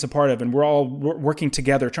my students a part of, and we're all working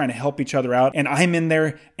together, trying to help each other out. And I'm in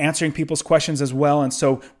there answering people's questions as well. And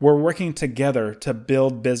so we're working together to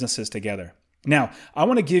build businesses together. Now, I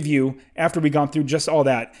want to give you, after we've gone through just all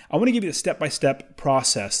that, I want to give you the step-by-step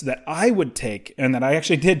process that I would take, and that I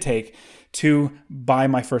actually did take, to buy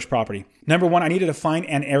my first property. Number one, I needed to find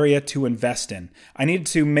an area to invest in. I needed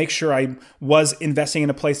to make sure I was investing in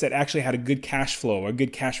a place that actually had a good cash flow, a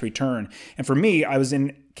good cash return. And for me, I was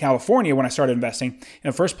in California when I started investing.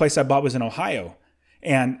 And the first place I bought was in Ohio.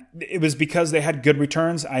 And it was because they had good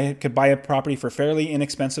returns. I could buy a property for fairly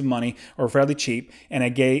inexpensive money or fairly cheap. And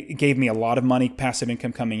it gave me a lot of money, passive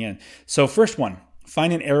income coming in. So first one,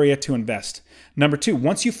 find an area to invest. Number two,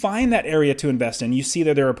 once you find that area to invest in, you see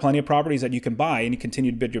that there are plenty of properties that you can buy and you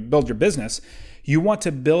continue to build your business, you want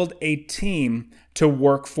to build a team to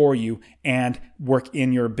work for you and work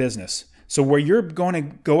in your business. So where you're going to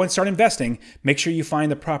go and start investing, make sure you find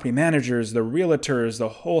the property managers, the realtors, the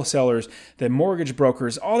wholesalers, the mortgage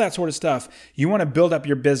brokers, all that sort of stuff. You want to build up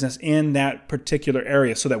your business in that particular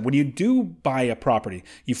area so that when you do buy a property,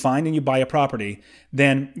 you find and you buy a property,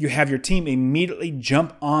 then you have your team immediately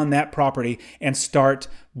jump on that property and start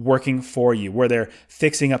working for you, where they're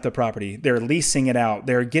fixing up the property, they're leasing it out,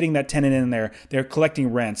 they're getting that tenant in there, they're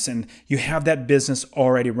collecting rents, and you have that business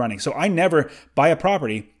already running. So I never buy a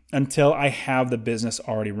property until I have the business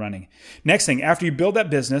already running. Next thing, after you build that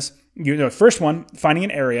business, first one, finding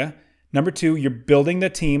an area. Number 2, you're building the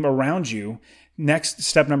team around you. Next,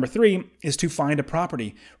 step number 3 is to find a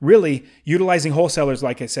property. Really utilizing wholesalers,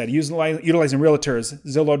 like I said, utilizing realtors,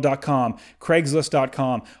 Zillow.com,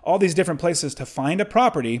 Craigslist.com, all these different places to find a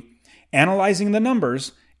property, analyzing the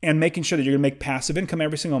numbers, and making sure that you're going to make passive income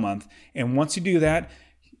every single month. And once you do that,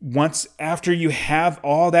 after you have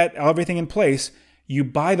everything in place, you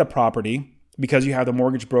buy the property because you have the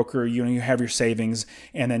mortgage broker, you have your savings,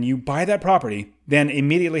 and then you buy that property, then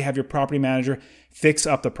immediately have your property manager fix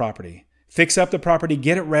up the property. Fix up the property,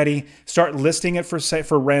 get it ready, start listing it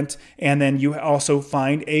for rent, and then you also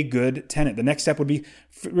find a good tenant. The next step would be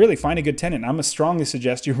really find a good tenant. I'm going to strongly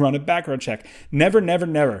suggest you run a background check. Never, never,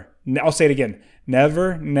 never. I'll say it again.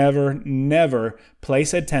 Never, never, never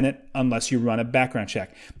place a tenant unless you run a background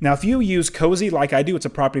check. Now, if you use Cozy like I do, it's a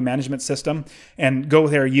property management system, and go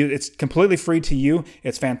there. It's completely free to you.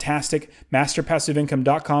 It's fantastic.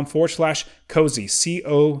 masterpassiveincome.com/Cozy,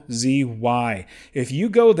 COZY. If you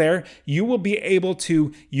go there, you will be able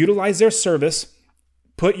to utilize their service,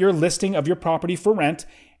 put your listing of your property for rent,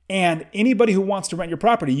 and anybody who wants to rent your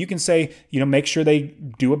property, you can say, make sure they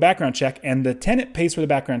do a background check, and the tenant pays for the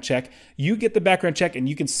background check. You get the background check, and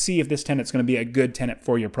you can see if this tenant's going to be a good tenant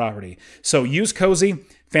for your property. So use Cozy.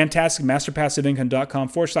 Fantastic.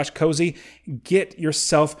 masterpassiveincome.com/Cozy. Get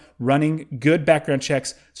yourself running good background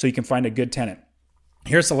checks so you can find a good tenant.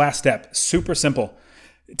 Here's the last step. Super simple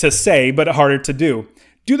to say, but harder to do.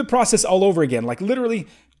 Do the process all over again. Like literally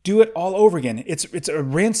do it all over again. It's a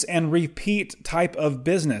rinse and repeat type of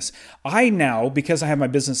business. I now, because I have my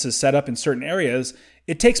businesses set up in certain areas,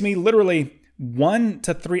 it takes me literally 1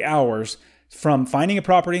 to 3 hours from finding a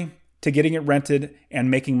property to getting it rented and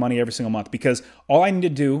making money every single month, because all I need to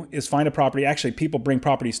do is find a property. Actually, people bring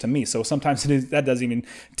properties to me, so sometimes that doesn't even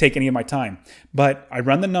take any of my time. But I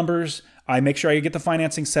run the numbers, I make sure I get the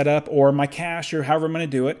financing set up or my cash or however I'm going to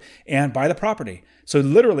do it, and buy the property. So it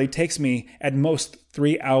literally takes me at most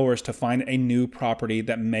 3 hours to find a new property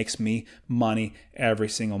that makes me money every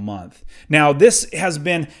single month. Now, this has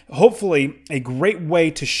been hopefully a great way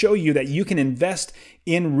to show you that you can invest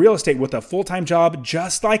in real estate with a full-time job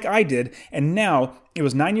just like I did. And now, it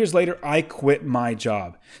was 9 years later, I quit my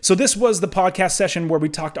job. So this was the podcast session where we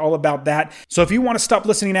talked all about that. So if you want to stop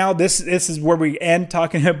listening now, this is where we end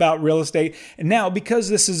talking about real estate. And now, because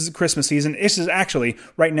this is Christmas season, this is actually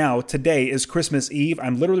right now, today is Christmas Eve.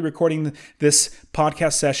 I'm literally recording this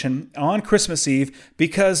podcast session on Christmas Eve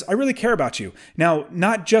because I really care about you. Now,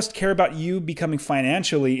 not just care about you becoming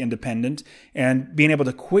financially independent and being able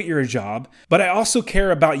to quit your job, but I also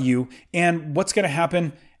care about you and what's going to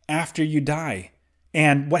happen after you die.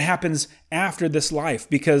 And what happens after this life,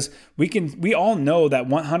 because we all know that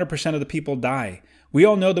 100% of the people die. We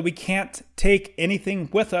all know that we can't take anything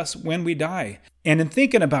with us when we die. And in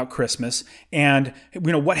thinking about Christmas and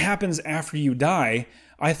what happens after you die,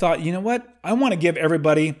 I thought, you know what? I want to give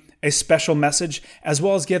everybody a special message as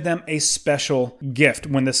well as give them a special gift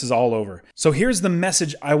when this is all over. So here's the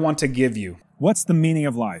message I want to give you. What's the meaning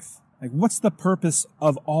of life? Like, what's the purpose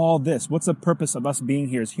of all this? What's the purpose of us being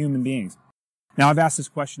here as human beings? Now, I've asked this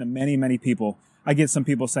question to many, many people. I get some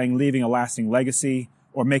people saying leaving a lasting legacy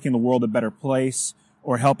or making the world a better place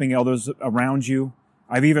or helping others around you.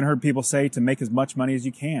 I've even heard people say to make as much money as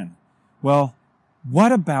you can. Well,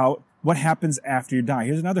 what about what happens after you die?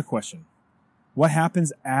 Here's another question. What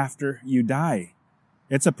happens after you die?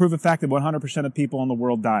 It's a proven fact that 100% of people in the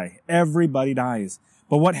world die. Everybody dies.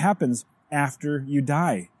 But what happens after you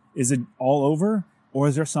die? Is it all over, or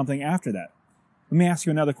is there something after that? Let me ask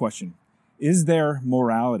you another question. Is there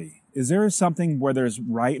morality? Is there something where there's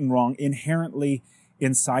right and wrong inherently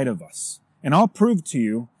inside of us? And I'll prove to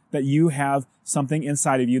you that you have something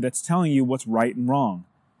inside of you that's telling you what's right and wrong.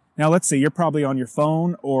 Now, let's say you're probably on your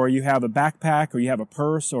phone, or you have a backpack, or you have a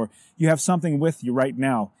purse, or you have something with you right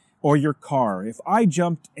now, or your car. If I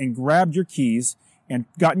jumped and grabbed your keys and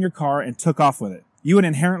got in your car and took off with it, you would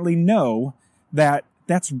inherently know that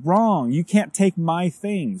that's wrong. You can't take my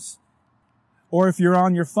things. Or if you're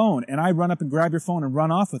on your phone and I run up and grab your phone and run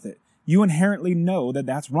off with it, you inherently know that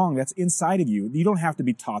that's wrong. That's inside of you. You don't have to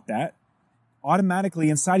be taught that. Automatically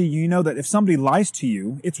inside of you, you know that if somebody lies to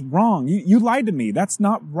you, it's wrong. You lied to me. That's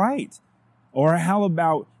not right. Or how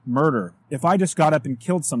about murder? If I just got up and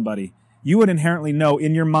killed somebody, you would inherently know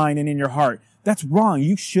in your mind and in your heart, that's wrong.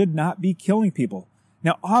 You should not be killing people.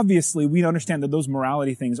 Now, obviously, we understand that those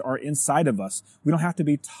morality things are inside of us. We don't have to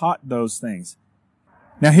be taught those things.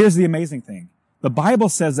 Now, here's the amazing thing. The Bible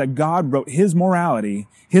says that God wrote His morality,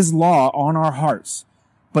 His law on our hearts.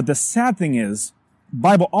 But the sad thing is, the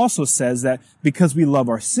Bible also says that because we love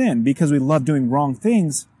our sin, because we love doing wrong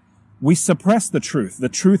things, we suppress the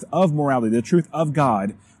truth of morality, the truth of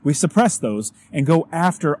God. We suppress those and go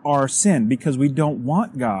after our sin because we don't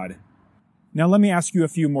want God. Now let me ask you a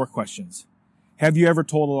few more questions. Have you ever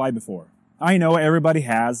told a lie before? I know everybody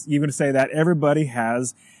has. You're going to say that everybody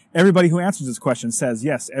has. Everybody who answers this question says,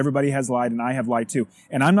 yes, everybody has lied and I have lied too.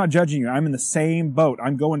 And I'm not judging you. I'm in the same boat.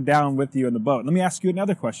 I'm going down with you in the boat. Let me ask you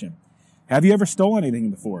another question. Have you ever stolen anything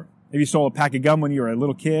before? Have you stole a pack of gum when you were a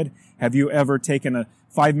little kid? Have you ever taken a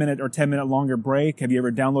 5-minute or 10-minute longer break? Have you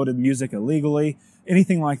ever downloaded music illegally?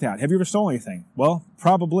 Anything like that. Have you ever stolen anything? Well,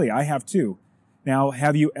 probably. I have too. Now,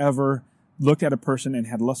 have you ever looked at a person and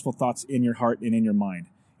had lustful thoughts in your heart and in your mind?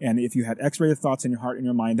 And if you had X-rated thoughts in your heart and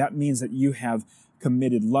your mind, that means that you have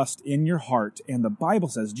committed lust in your heart. And the Bible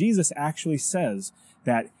says, Jesus actually says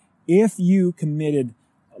that if you committed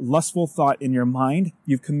lustful thought in your mind,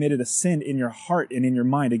 you've committed a sin in your heart and in your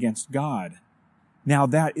mind against God. Now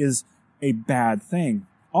that is a bad thing.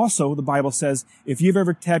 Also, the Bible says, if you've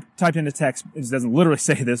ever typed in a text, it doesn't literally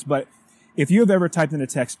say this, but if you have ever typed in a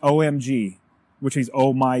text, OMG, which means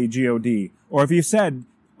oh my G-O-D, or if you said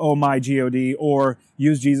oh my G-O-D, or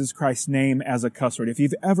use Jesus Christ's name as a cuss word, if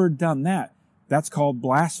you've ever done that, that's called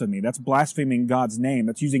blasphemy. That's blaspheming God's name.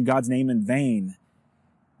 That's using God's name in vain.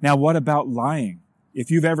 Now, what about lying? If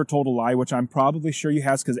you've ever told a lie, which I'm probably sure you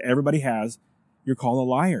have because everybody has, you're called a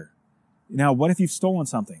liar. Now, what if you've stolen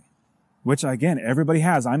something? Which, again, everybody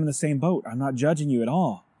has. I'm in the same boat. I'm not judging you at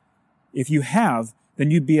all. If you have, then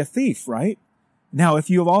you'd be a thief, right? Now, if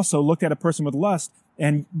you have also looked at a person with lust,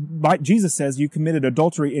 and Jesus says you committed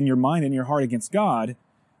adultery in your mind and your heart against God,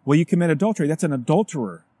 well, you commit adultery. That's an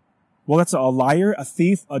adulterer. Well, that's a liar, a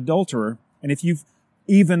thief, adulterer. And if you've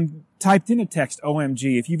even typed in a text,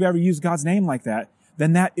 OMG, if you've ever used God's name like that,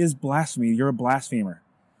 then that is blasphemy. You're a blasphemer.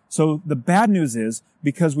 So the bad news is,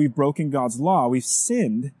 because we've broken God's law, we've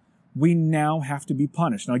sinned, we now have to be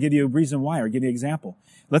punished. And I'll give you a reason why, or give you an example.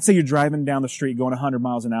 Let's say you're driving down the street going 100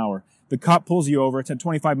 miles an hour. The cop pulls you over. It's a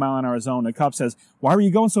 25-mile-an-hour zone. The cop says, why were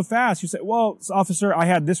you going so fast? You say, well, officer, I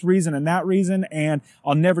had this reason and that reason, and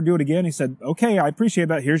I'll never do it again. He said, okay, I appreciate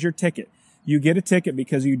that. Here's your ticket. You get a ticket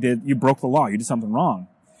because you broke the law. You did something wrong.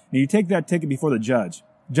 Now, you take that ticket before the judge.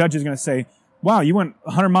 Judge is going to say, wow, you went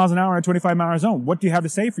 100 miles an hour in a 25-mile zone. What do you have to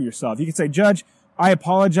say for yourself? You can say, Judge, I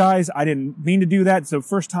apologize. I didn't mean to do that. It's the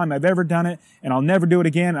first time I've ever done it, and I'll never do it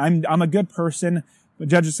again. I'm a good person. The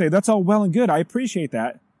judge would say, that's all well and good. I appreciate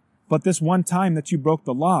that. But this one time that you broke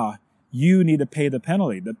the law, you need to pay the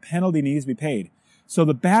penalty. The penalty needs to be paid. So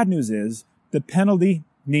the bad news is the penalty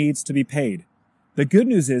needs to be paid. The good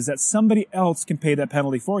news is that somebody else can pay that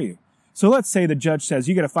penalty for you. So let's say the judge says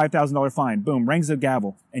you get a $5,000 fine, boom, rings the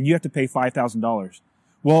gavel, and you have to pay $5,000.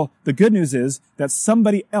 Well, the good news is that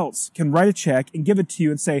somebody else can write a check and give it to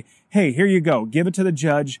you and say, hey, here you go, give it to the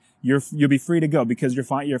judge, you'll be free to go because your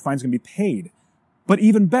fine's going to be paid. But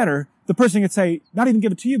even better, the person could say, not even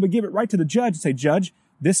give it to you, but give it right to the judge and say, Judge,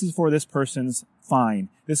 this is for this person's fine.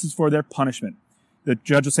 This is for their punishment. The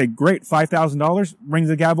judge will say, great, $5,000, rings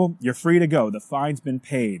the gavel, you're free to go. The fine's been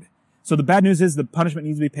paid. So the bad news is the punishment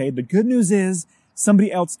needs to be paid. The good news is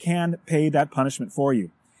somebody else can pay that punishment for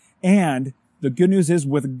you. And the good news is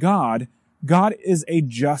with God, God is a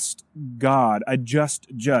just God, a just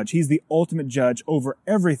judge. He's the ultimate judge over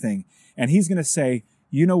everything. And he's going to say,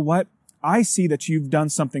 you know what? I see that you've done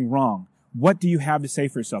something wrong. What do you have to say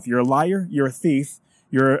for yourself? You're a liar. You're a thief.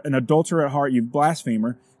 You're an adulterer at heart. You're a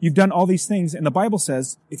blasphemer. You've done all these things. And the Bible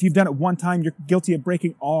says if you've done it one time, you're guilty of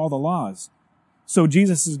breaking all the laws. So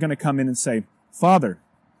Jesus is going to come in and say, Father,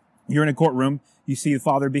 you're in a courtroom. You see the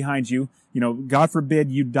Father behind you. You know, God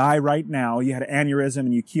forbid you die right now. You had an aneurysm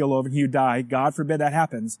and you keel over and you die. God forbid that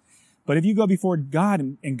happens. But if you go before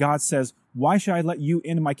God and God says, why should I let you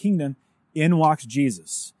into my kingdom? In walks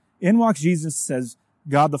Jesus. In walks Jesus, says,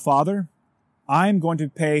 God the Father, I'm going to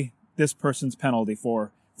pay this person's penalty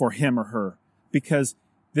for him or her because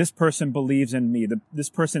this person believes in me. This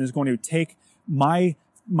person is going to take my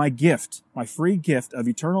gift, my free gift of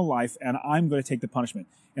eternal life, and I'm going to take the punishment.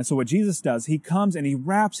 And so what Jesus does, he comes and he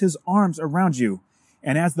wraps his arms around you.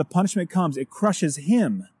 And as the punishment comes, it crushes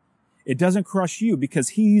him. It doesn't crush you because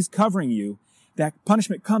he's covering you. That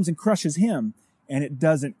punishment comes and crushes him, and it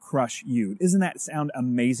doesn't crush you. Doesn't that sound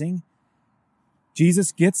amazing?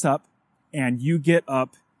 Jesus gets up, and you get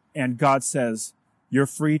up, and God says, you're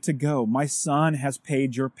free to go. My son has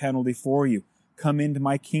paid your penalty for you. Come into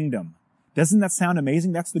my kingdom. Doesn't that sound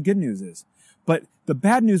amazing? That's the good news is. But the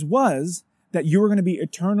bad news was that you were going to be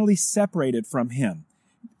eternally separated from him.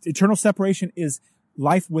 Eternal separation is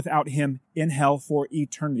life without him in hell for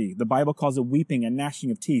eternity. The Bible calls it weeping and gnashing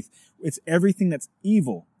of teeth. It's everything that's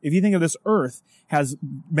evil. If you think of this earth has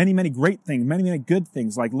many, many great things, many, many good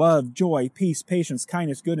things like love, joy, peace, patience,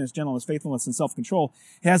 kindness, goodness, gentleness, faithfulness, and self-control.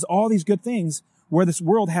 It has all these good things where this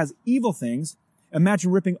world has evil things.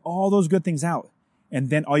 Imagine ripping all those good things out. And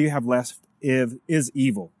then all you have left is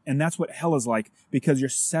evil. And that's what hell is like because you're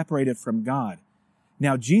separated from God.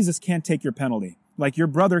 Now, Jesus can't take your penalty. Like your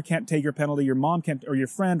brother can't take your penalty, your mom can't, or your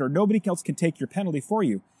friend, or nobody else can take your penalty for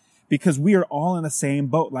you because we are all in the same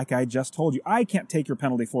boat, like I just told you. I can't take your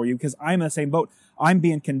penalty for you because I'm in the same boat. I'm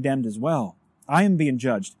being condemned as well. I am being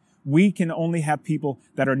judged. We can only have people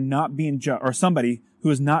that are not being judged, or somebody who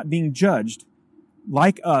is not being judged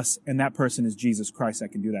like us, and that person is Jesus Christ that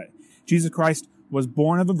can do that. Jesus Christ was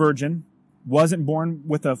born of a virgin, wasn't born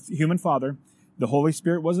with a human father. The Holy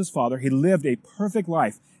Spirit was his father. He lived a perfect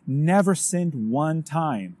life, never sinned one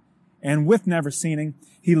time. And with never sinning,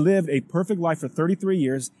 he lived a perfect life for 33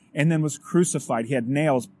 years and then was crucified. He had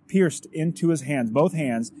nails pierced into his hands, both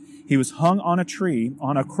hands. He was hung on a tree,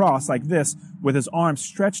 on a cross like this, with his arms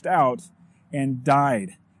stretched out and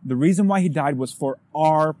died. The reason why he died was for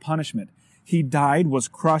our punishment. He died, was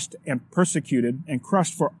crushed and persecuted and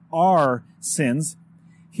crushed for our sins.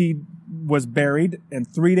 He was buried and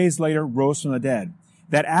 3 days later rose from the dead.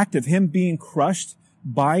 That act of him being crushed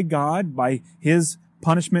by God, by his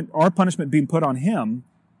punishment, our punishment being put on him,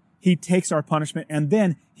 he takes our punishment and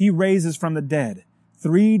then he raises from the dead.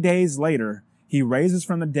 3 days later, he raises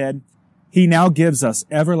from the dead. He now gives us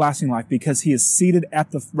everlasting life because he is seated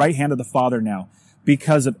at the right hand of the Father now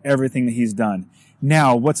because of everything that he's done.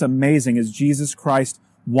 Now, what's amazing is Jesus Christ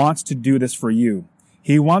wants to do this for you.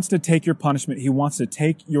 He wants to take your punishment. He wants to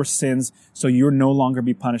take your sins so you'll no longer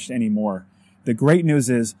be punished anymore. The great news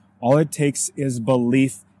is all it takes is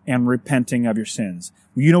belief and repenting of your sins.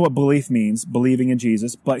 You know what belief means, believing in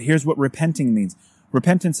Jesus, but here's what repenting means.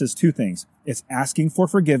 Repentance is two things. It's asking for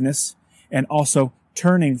forgiveness and also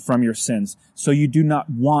turning from your sins. So you do not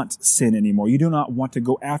want sin anymore. You do not want to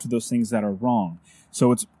go after those things that are wrong.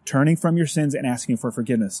 So it's turning from your sins and asking for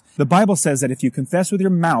forgiveness. The Bible says that if you confess with your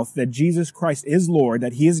mouth that Jesus Christ is Lord,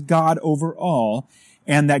 that he is God over all,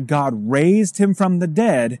 and that God raised him from the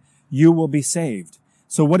dead, you will be saved.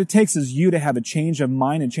 So what it takes is you to have a change of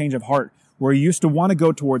mind and change of heart. Where you used to want to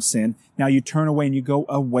go towards sin, now you turn away and you go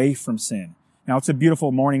away from sin. Now it's a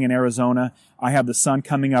beautiful morning in Arizona. I have the sun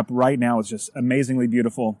coming up right now. It's just amazingly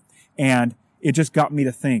beautiful. And it just got me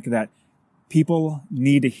to think that people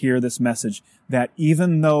need to hear this message, that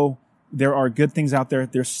even though there are good things out there,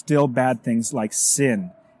 there's still bad things like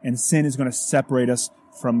sin. And sin is going to separate us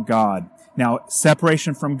from God. Now,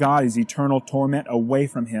 separation from God is eternal torment away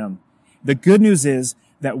from him. The good news is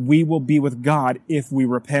that we will be with God if we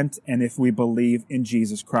repent and if we believe in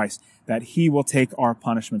Jesus Christ, that he will take our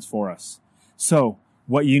punishments for us. So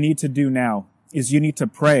what you need to do now is you need to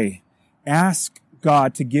pray. Ask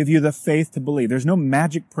God to give you the faith to believe. There's no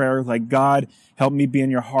magic prayer like God help me be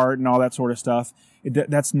in your heart and all that sort of stuff.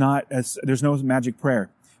 There's no magic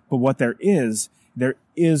prayer. But what there is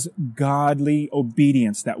godly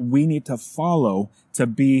obedience that we need to follow to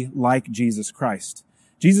be like Jesus Christ.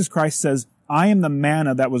 Jesus Christ says, I am the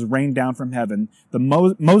manna that was rained down from heaven.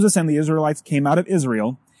 Moses and the Israelites came out of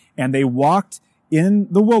Israel and they walked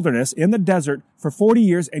in the wilderness, in the desert for 40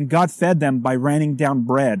 years, and God fed them by raining down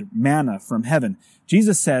bread, manna from heaven.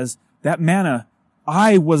 Jesus says, that manna,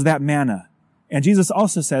 I was that manna. And Jesus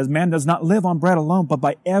also says, man does not live on bread alone, but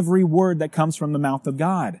by every word that comes from the mouth of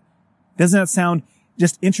God. Doesn't that sound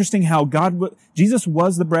just interesting how Jesus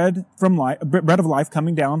was the bread of life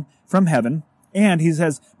coming down from heaven. And he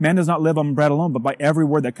says, man does not live on bread alone, but by every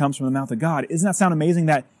word that comes from the mouth of God. Doesn't that sound amazing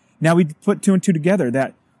that now we put two and two together,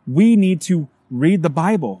 that we need to read the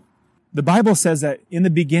Bible. The Bible says that in the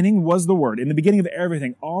beginning was the Word. In the beginning of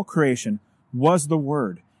everything, all creation was the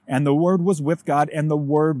Word. And the Word was with God, and the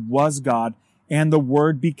Word was God, and the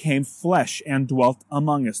Word became flesh and dwelt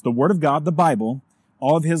among us. The Word of God, the Bible,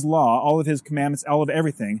 all of his law, all of his commandments, all of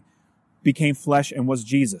everything, became flesh and was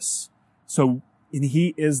Jesus. So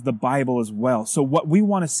he is the Bible as well. So what we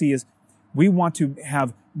want to see is we want to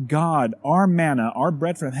have God, our manna, our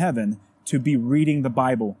bread from heaven, to be reading the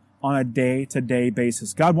Bible on a day-to-day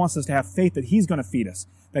basis. God wants us to have faith that he's going to feed us,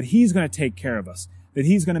 that he's going to take care of us, that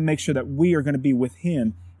he's going to make sure that we are going to be with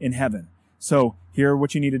him in heaven. So here,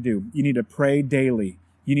 what you need to do. You need to pray daily.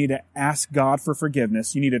 You need to ask God for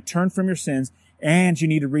forgiveness. You need to turn from your sins, and you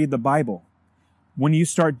need to read the Bible. When you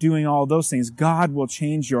start doing all those things, God will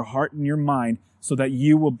change your heart and your mind so that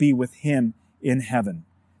you will be with him in heaven,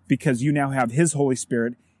 because you now have his Holy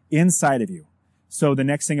Spirit inside of you. So the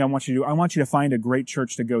next thing I want you to do, I want you to find a great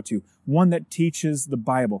church to go to, one that teaches the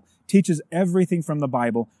Bible, teaches everything from the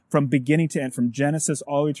Bible, from beginning to end, from Genesis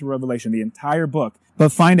all the way to Revelation, the entire book.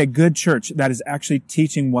 But find a good church that is actually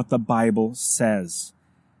teaching what the Bible says.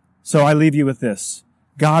 So I leave you with this.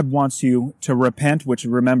 God wants you to repent, which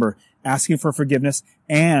remember, asking for forgiveness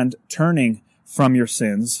and turning from your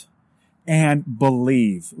sins, and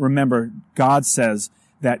believe. Remember, God says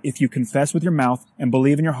that if you confess with your mouth and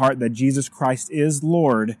believe in your heart that Jesus Christ is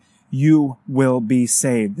Lord, you will be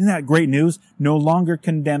saved. Isn't that great news? No longer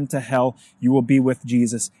condemned to hell. You will be with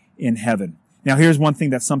Jesus in heaven. Now, here's one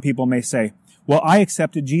thing that some people may say. Well, I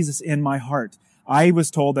accepted Jesus in my heart. I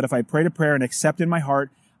was told that if I prayed a prayer and accept in my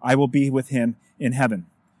heart, I will be with him in heaven.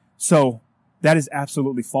 So that is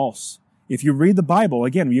absolutely false. If you read the Bible,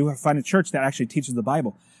 again, you find a church that actually teaches the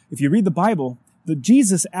Bible. If you read the Bible,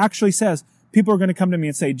 Jesus actually says, people are going to come to me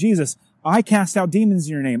and say, Jesus, I cast out demons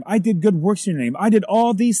in your name. I did good works in your name. I did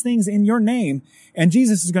all these things in your name. And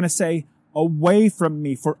Jesus is going to say, away from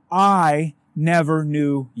me, for I never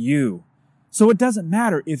knew you. So it doesn't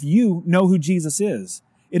matter if you know who Jesus is.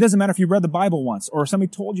 It doesn't matter if you read the Bible once or somebody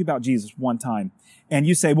told you about Jesus one time. And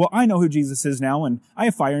you say, well, I know who Jesus is now and I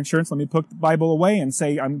have fire insurance. Let me put the Bible away and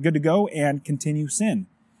say I'm good to go and continue sin.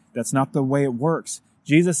 That's not the way it works.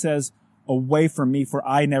 Jesus says, away from me, for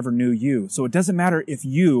I never knew you. So it doesn't matter if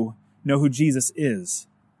you know who Jesus is.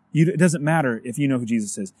 It doesn't matter if you know who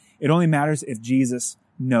Jesus is. It only matters if Jesus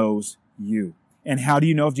knows you. And how do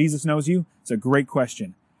you know if Jesus knows you? It's a great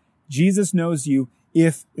question. Jesus knows you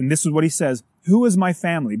if, and this is what he says, who is my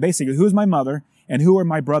family? Basically, who is my mother and who are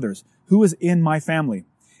my brothers? Who is in my family?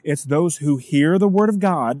 It's those who hear the word of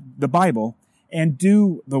God, the Bible, and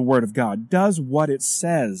do the word of God, does what it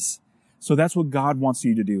says. So that's what God wants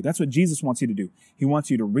you to do. That's what Jesus wants you to do. He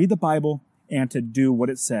wants you to read the Bible and to do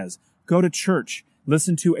what it says. Go to church.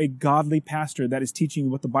 Listen to a godly pastor that is teaching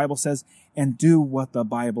you what the Bible says and do what the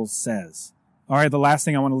Bible says. All right, the last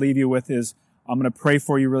thing I want to leave you with is I'm going to pray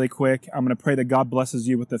for you really quick. I'm going to pray that God blesses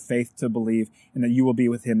you with the faith to believe and that you will be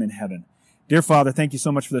with him in heaven. Dear Father, thank you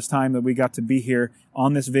so much for this time that we got to be here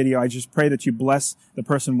on this video. I just pray that you bless the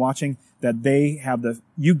person watching, that they have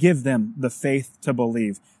you give them the faith to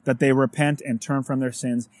believe, that they repent and turn from their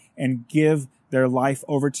sins and give their life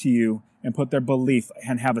over to you and put their belief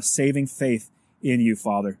and have a saving faith in you,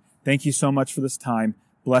 Father. Thank you so much for this time.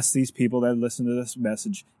 Bless these people that listen to this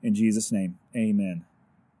message. In Jesus' name, amen.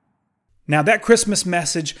 Now that Christmas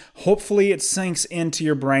message, hopefully it sinks into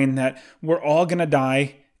your brain that we're all going to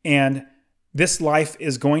die and this life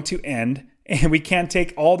is going to end, and we can't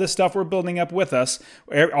take all this stuff we're building up with us,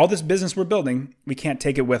 all this business we're building, we can't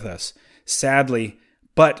take it with us, sadly.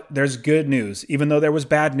 But there's good news. Even though there was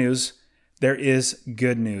bad news, there is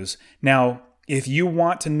good news. Now, if you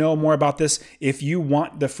want to know more about this, if you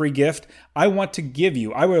want the free gift, I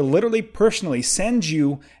will literally personally send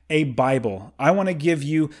you a Bible. I want to give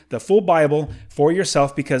you the full Bible for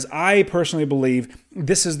yourself because I personally believe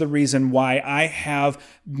this is the reason why I have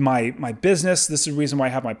my business. This is the reason why I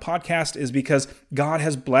have my podcast, is because God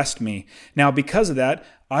has blessed me. Now, because of that,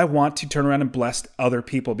 I want to turn around and bless other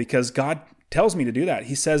people because God tells me to do that.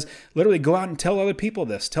 He says, literally, go out and tell other people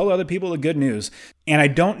this. Tell other people the good news. And I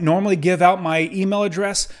don't normally give out my email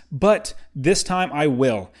address, but this time I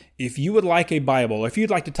will. If you would like a Bible, if you'd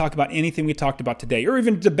like to talk about anything we talked about today, or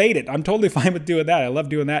even debate it, I'm totally fine with doing that. I love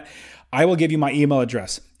doing that. I will give you my email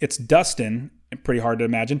address. It's Dustin, pretty hard to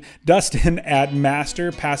imagine,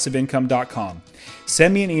 Dustin@masterpassiveincome.com.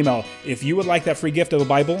 Send me an email. If you would like that free gift of a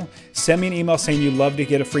Bible, send me an email saying you'd love to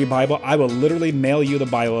get a free Bible. I will literally mail you the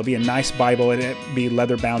Bible. It'll be a nice Bible and it'll be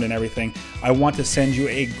leather bound and everything. I want to send you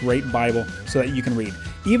a great Bible so that you can read.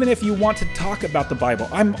 Even if you want to talk about the Bible,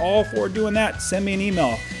 I'm all for doing that. Send me an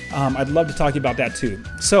email. I'd love to talk to you about that too.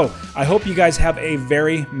 So I hope you guys have a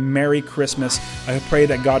very Merry Christmas. I pray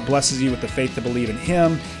that God blesses you with the faith to believe in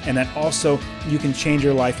Him, and that also you can change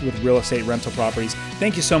your life with real estate rental properties.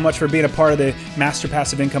 Thank you so much for being a part of the Master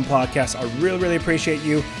Passive Income Podcast. I really, really appreciate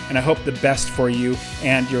you, and I hope the best for you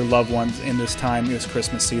and your loved ones in this time, this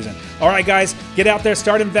Christmas season. All right, guys, get out there,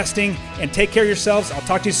 start investing, and take care of yourselves. I'll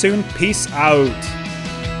talk to you soon. Peace out.